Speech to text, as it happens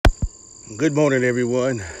Good morning,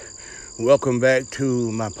 everyone. Welcome back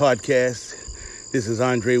to my podcast. This is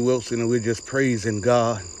Andre Wilson, and we're just praising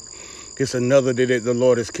God. It's another day that the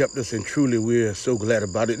Lord has kept us, and truly we're so glad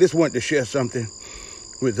about it. Just wanted to share something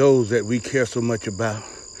with those that we care so much about.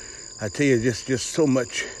 I tell you, just so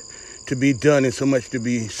much to be done and so much to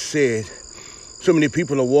be said. So many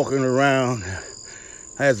people are walking around,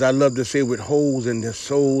 as I love to say, with holes in their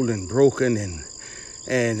soul and broken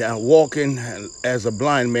and walking as a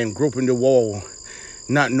blind man, groping the wall,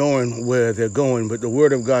 not knowing where they're going. But the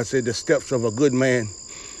word of God said the steps of a good man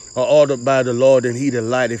are ordered by the Lord, and he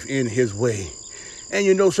delighteth in his way. And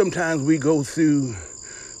you know, sometimes we go through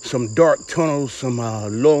some dark tunnels, some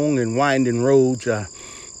long and winding roads.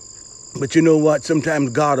 But you know what? Sometimes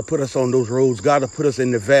God will put us on those roads. God will put us in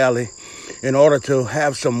the valley in order to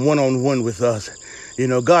have some one-on-one with us. You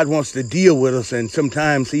know, God wants to deal with us, and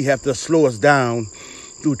sometimes he has to slow us down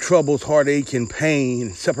through troubles, heartache, and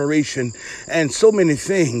pain, separation, and so many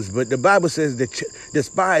things. But the Bible says that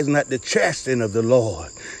despise not the chastening of the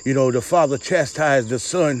Lord. You know, the Father chastised the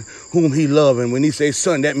Son whom he loved. And when he says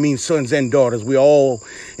son, that means sons and daughters. We're all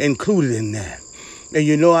included in that. And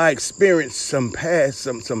you know, I experienced some past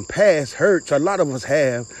hurts. A lot of us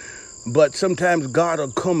have. But sometimes God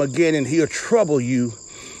will come again and he'll trouble you,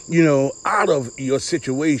 you know, out of your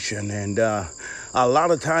situation. And a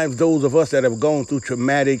lot of times those of us that have gone through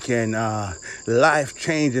traumatic and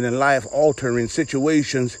life-changing and life-altering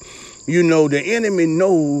situations, you know, the enemy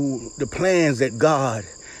know the plans that God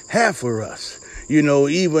have for us. You know,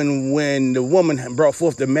 even when the woman brought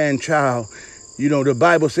forth the man-child, you know, the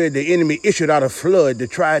Bible said the enemy issued out a flood to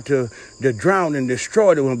try to drown and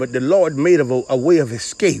destroy the one, but the Lord made a way of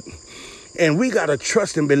escape. And we got to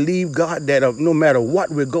trust and believe, God, that no matter what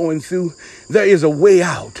we're going through, there is a way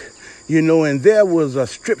out. You know, and there was a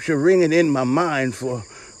scripture ringing in my mind for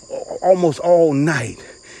almost all night.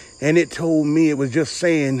 And it told me, it was just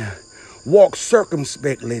saying, walk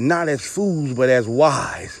circumspectly, not as fools, but as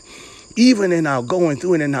wise. Even in our going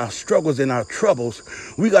through and in our struggles and our troubles,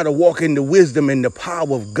 we got to walk in the wisdom and the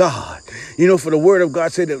power of God. You know, for the word of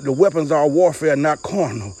God said that the weapons of our warfare are not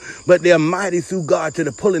carnal, but they're mighty through God to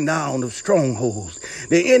the pulling down of strongholds.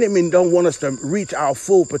 The enemy don't want us to reach our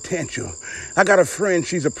full potential. I got a friend,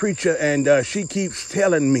 she's a preacher, and she keeps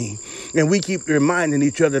telling me, and we keep reminding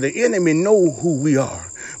each other, the enemy know who we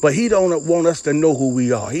are. But he don't want us to know who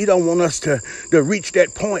we are. He don't want us to reach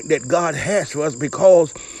that point that God has for us,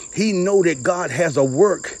 because he know that God has a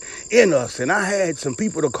work in us. And I had some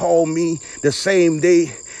people to call me the same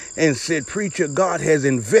day and said, preacher, God has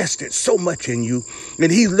invested so much in you,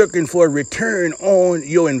 and he's looking for a return on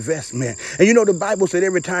your investment. And you know, the Bible said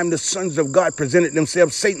every time the sons of God presented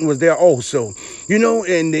themselves, Satan was there also. You know,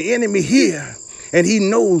 and the enemy here, and he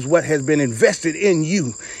knows what has been invested in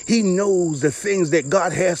you. He knows the things that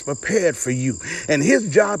God has prepared for you. And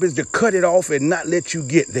his job is to cut it off and not let you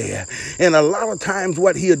get there. And a lot of times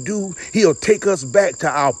what he'll do, he'll take us back to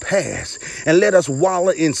our past and let us wallow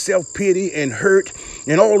in self-pity and hurt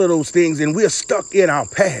and all of those things. And we're stuck in our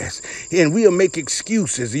past, and we'll make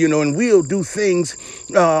excuses, you know, and we'll do things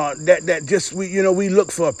that just, we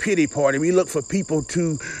look for a pity party. We look for people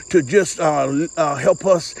to just help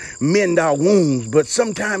us mend our wounds. But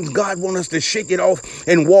sometimes God wants us to shake it off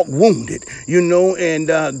and walk wounded, you know, and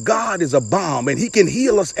God is a balm, and he can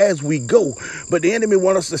heal us as we go. But the enemy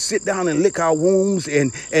wants us to sit down and lick our wounds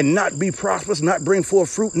and not be prosperous, not bring forth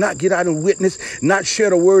fruit, not get out and witness, not share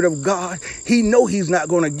the word of God. He know he's not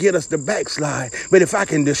going to get us to backslide. But if I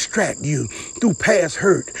can distract you through past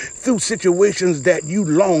hurt, through situations that you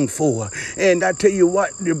long for, and I tell you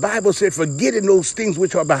what, the Bible said, forgetting those things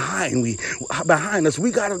which are behind us, we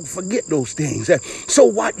got to forget those things. So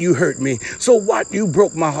what, you hurt me? So what, you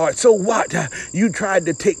broke my heart? So what, you tried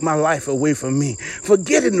to take my life away from me?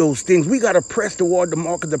 Forgetting those things, we got to press toward the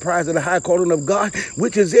mark of the prize of the high calling of God,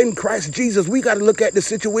 which is in Christ Jesus. We got to look at the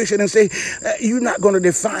situation and say, you're not going to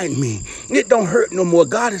define me. It don't hurt no more.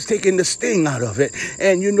 God is taking the sting out of it.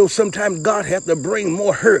 And you know, sometimes God has to bring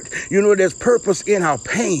more hurt. You know, there's purpose in our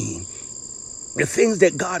pain. The things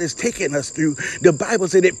that God has taken us through, the Bible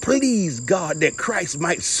said it pleased God that Christ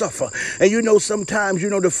might suffer. And you know, sometimes, you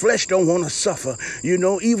know, the flesh don't want to suffer. You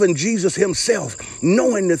know, even Jesus himself,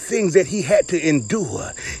 knowing the things that he had to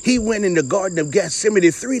endure, he went in the Garden of Gethsemane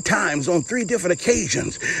 3 times on 3 different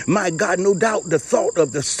occasions. My God, no doubt the thought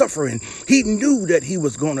of the suffering. He knew that he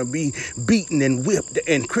was going to be beaten and whipped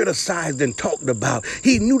and criticized and talked about.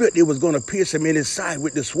 He knew that it was going to pierce him in his side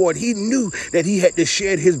with the sword. He knew that he had to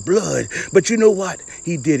shed his blood. But you know what?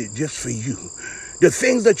 He did it just for you. The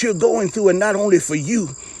things that you're going through are not only for you,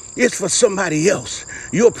 it's for somebody else.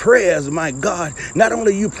 Your prayers, my God, not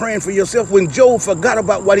only you praying for yourself, when Job forgot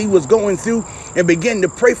about what he was going through and began to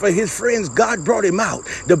pray for his friends, God brought him out.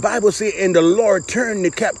 The Bible said, and the Lord turned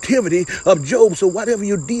the captivity of Job. So whatever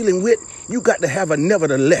you're dealing with, you got to have a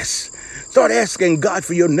nevertheless. Start asking God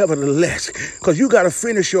for your nevertheless, because you got to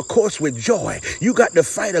finish your course with joy. You got to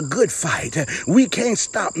fight a good fight. We can't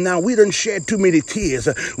stop now. We done shed too many tears.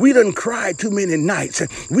 We done cried too many nights.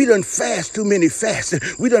 We done fast too many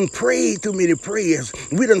fasts. We done prayed too many prayers.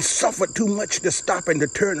 We done suffered too much to stop and to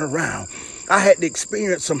turn around. I had to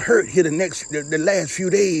experience some hurt here the last few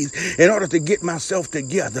days in order to get myself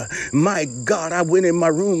together. My God, I went in my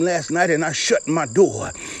room last night and I shut my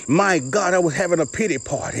door. My God, I was having a pity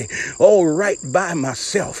party all right by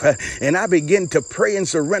myself. And I began to pray and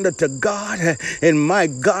surrender to God. And my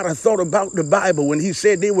God, I thought about the Bible when he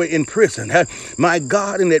said they were in prison. My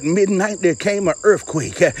God, and at midnight there came an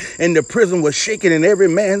earthquake and the prison was shaking and every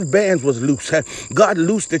man's bands was loose. God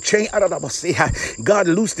loosed the chain. God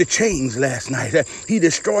loosed the chains last night. He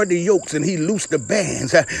destroyed the yokes and he loosed the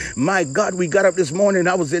bands. My God, we got up this morning.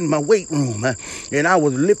 I was in my weight room and I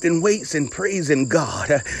was lifting weights and praising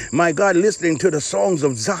God. My God, listening to the songs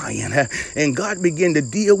of Zion. And God began to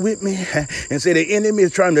deal with me and say the enemy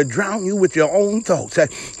is trying to drown you with your own thoughts.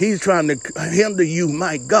 He's trying to hinder you,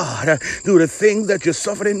 my God, through the things that you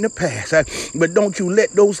suffered in the past. But don't you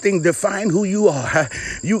let those things define who you are.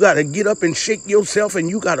 You got to get up and shake yourself and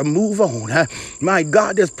you got to move on. My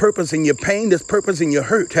God, there's purpose in your pain. There's purpose in your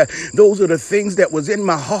hurt. Those are the things that was in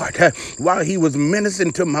my heart while he was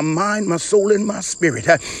menacing to my mind, my soul, and my spirit.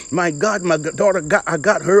 My God, my daughter, I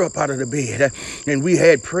got her up out of the bed and we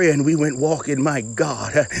had prayer and we went walking, my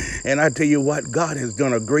God. And I tell you what, God has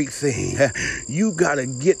done a great thing. You got to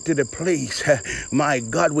get to the place, my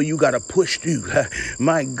God, where you got to push through.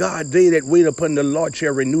 My God, they that wait upon the Lord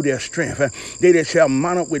shall renew their strength. They that shall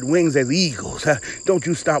mount up with wings as eagles. Don't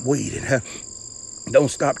you stop waiting. Don't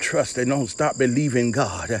stop trusting. Don't stop believing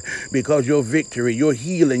God, because your victory, your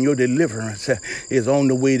healing, your deliverance is on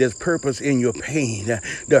the way. There's purpose in your pain.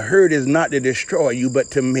 The hurt is not to destroy you,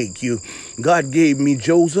 but to make you. God gave me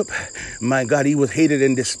Joseph. My God, he was hated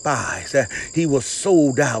and despised. He was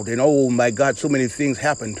sold out. And oh, my God, so many things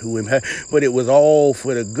happened to him. But it was all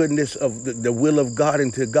for the goodness of the will of God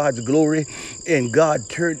and to God's glory. And God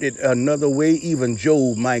turned it another way. Even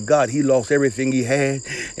Job, my God, he lost everything he had.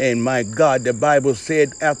 And my God, the Bible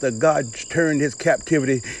said after God turned his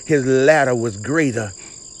captivity, his latter was greater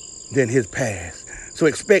than his past. So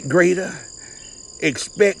expect greater.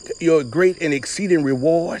 Expect your great and exceeding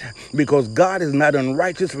reward, because God is not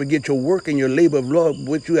unrighteous. Forget your work and your labor of love,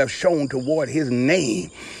 which you have shown toward his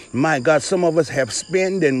name. My God, some of us have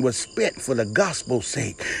spent and was spent for the gospel's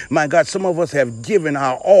sake. My God, some of us have given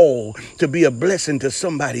our all to be a blessing to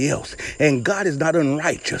somebody else. And God is not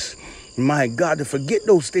unrighteous. My God, to forget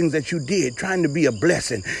those things that you did, trying to be a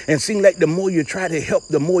blessing, and seem like the more you try to help,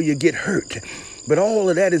 the more you get hurt. But all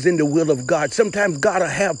of that is in the will of God. Sometimes God will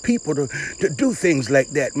have people to do things like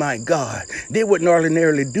that, my God. They wouldn't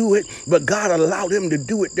ordinarily do it, but God allowed them to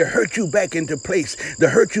do it to hurt you back into place, to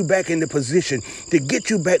hurt you back into position, to get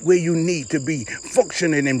you back where you need to be,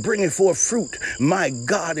 functioning and bringing forth fruit, my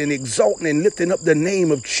God, and exalting and lifting up the name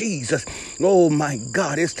of Jesus. Oh, my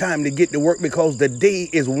God, it's time to get to work, because the day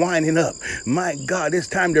is winding up. My God, it's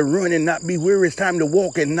time to run and not be weary. It's time to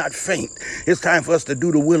walk and not faint. It's time for us to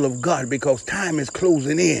do the will of God, because time is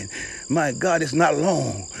closing in. My God, it's not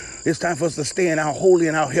long. It's time for us to stay in our holy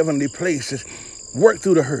and our heavenly places. Work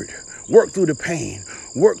through the hurt. Work through the pain.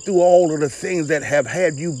 Work through all of the things that have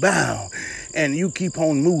had you bound. And you keep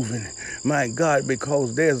on moving, my God,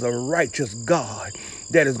 because there's a righteous God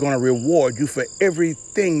that is going to reward you for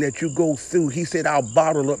everything that you go through. He said, I'll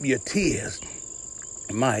bottle up your tears.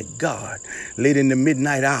 My God, late in the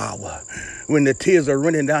midnight hour, when the tears are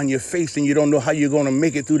running down your face and you don't know how you're going to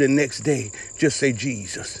make it through the next day, just say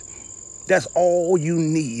Jesus. That's all you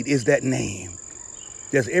need, is that name.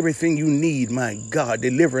 There's everything you need, my God.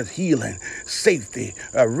 Deliverance, healing, safety,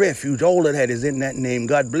 a refuge. All of that is in that name.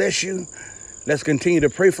 God bless you. Let's continue to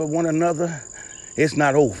pray for one another. It's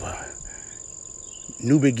not over.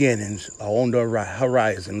 New beginnings are on the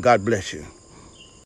horizon. God bless you.